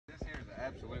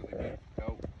absolutely beautiful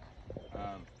colt.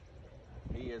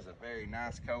 He is a very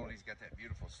nice colt. He's got that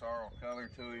beautiful sorrel color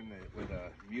to him with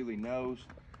a muley nose.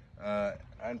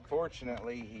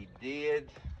 Unfortunately, he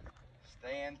did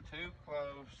stand too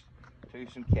close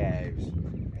to some calves,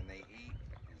 and they eat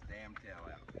his damn tail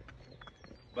out.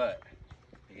 But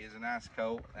he is a nice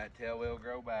colt. That tail will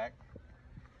grow back.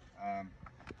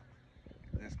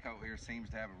 This colt here seems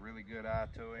to have a really good eye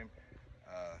to him.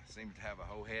 Seems to have a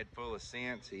whole head full of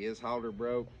sense. He is halter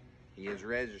broke. He is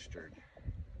registered.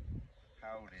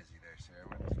 How old is he there, Sarah?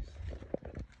 What's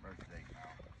his birthday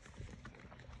now?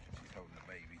 She's holding the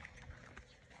baby.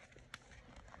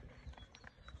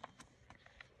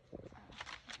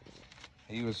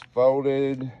 He was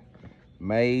folded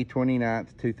May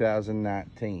 29th,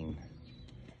 2019.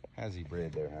 How's he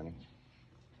bred there, honey?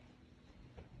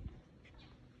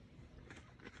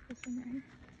 What's his name?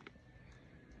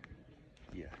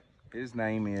 Yeah. His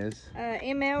name is?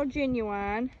 ML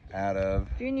Genuine. Out of?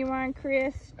 Genuine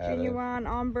Chris, Genuine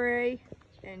Ombre,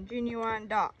 and Genuine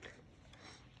Doc.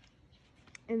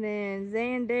 And then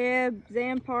Zandeb,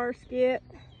 Zampar Skip,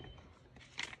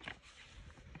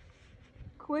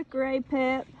 Quick Ray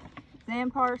Pep,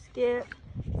 Zampar Skip,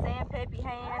 Zan Peppy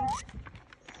Hands.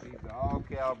 He's an all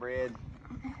cow bred.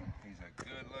 He's a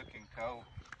good looking colt.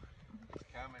 He's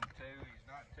coming to. He's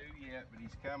not to yet, but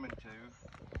he's coming to.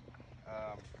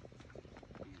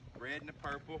 He's red and the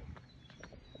purple.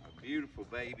 A beautiful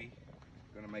baby.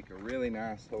 Gonna make a really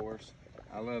nice horse.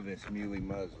 I love this muley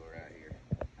muzzle right here.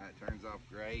 How it turns off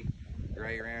gray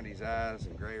around his eyes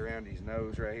and gray around his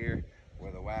nose right here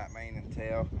with a white mane and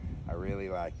tail. I really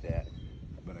like that.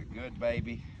 But a good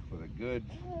baby with a good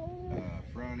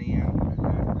front end, a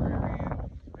good rear end,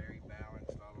 very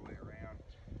balanced all the way around.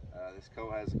 This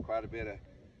colt has quite a bit of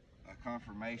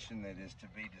conformation that is to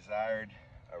be desired.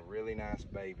 A really nice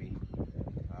baby.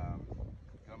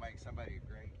 Gonna make somebody a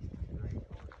great horse.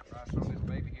 Price on this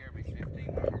baby here will be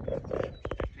 $1,500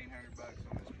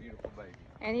 on this beautiful baby.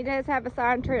 And he does have a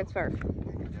signed transfer.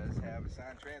 And he does have a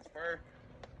signed transfer.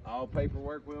 All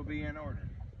paperwork will be in order.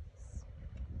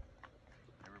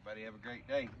 Everybody have a great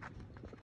day.